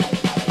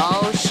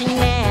Ocean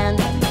man,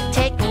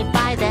 take me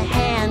by the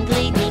hand,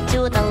 lead me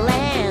to the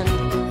land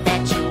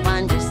that you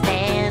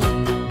understand.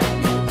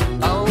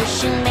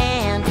 Ocean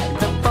man,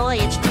 the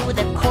voyage to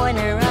the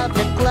corner of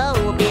the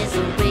globe is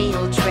a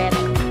real trip.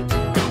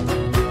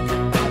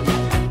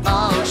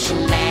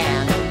 Ocean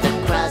man, the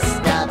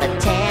crust of a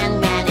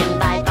tan man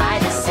imbibed by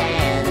the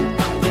sand,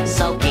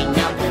 soaking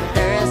up the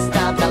thirst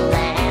of the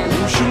land.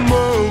 Ocean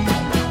man,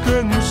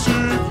 can you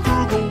see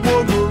through the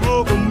wonder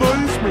of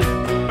amazement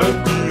and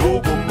the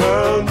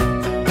overman?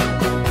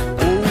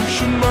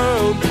 Ocean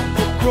man,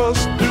 the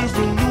crust is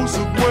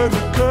elusive when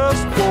it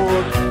casts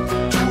forth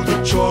to the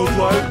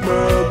childlike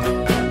man.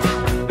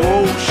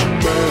 Ocean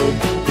man,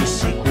 the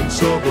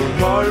sequence of a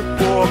life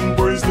form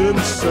raised in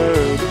the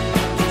sand,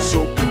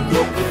 soaking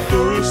up the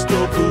thirst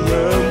of the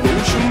land.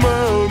 Ocean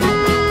man.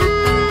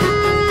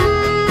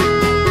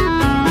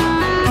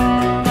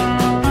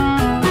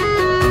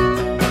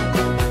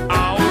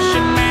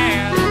 Ocean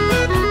man,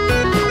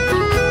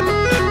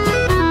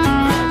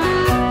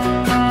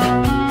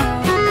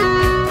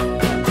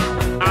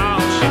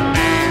 ocean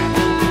man,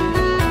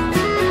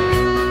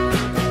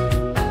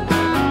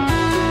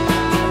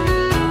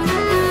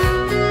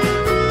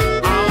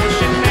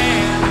 ocean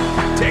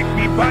man, take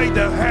me by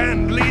the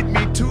hand, lead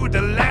me to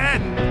the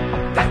land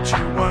that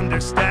you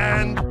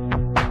understand.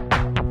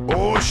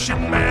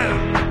 Ocean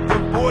man, the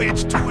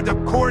voyage to the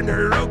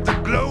corner of the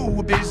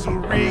globe is a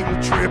real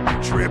trip,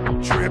 trip,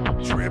 trip,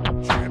 trip,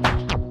 trip.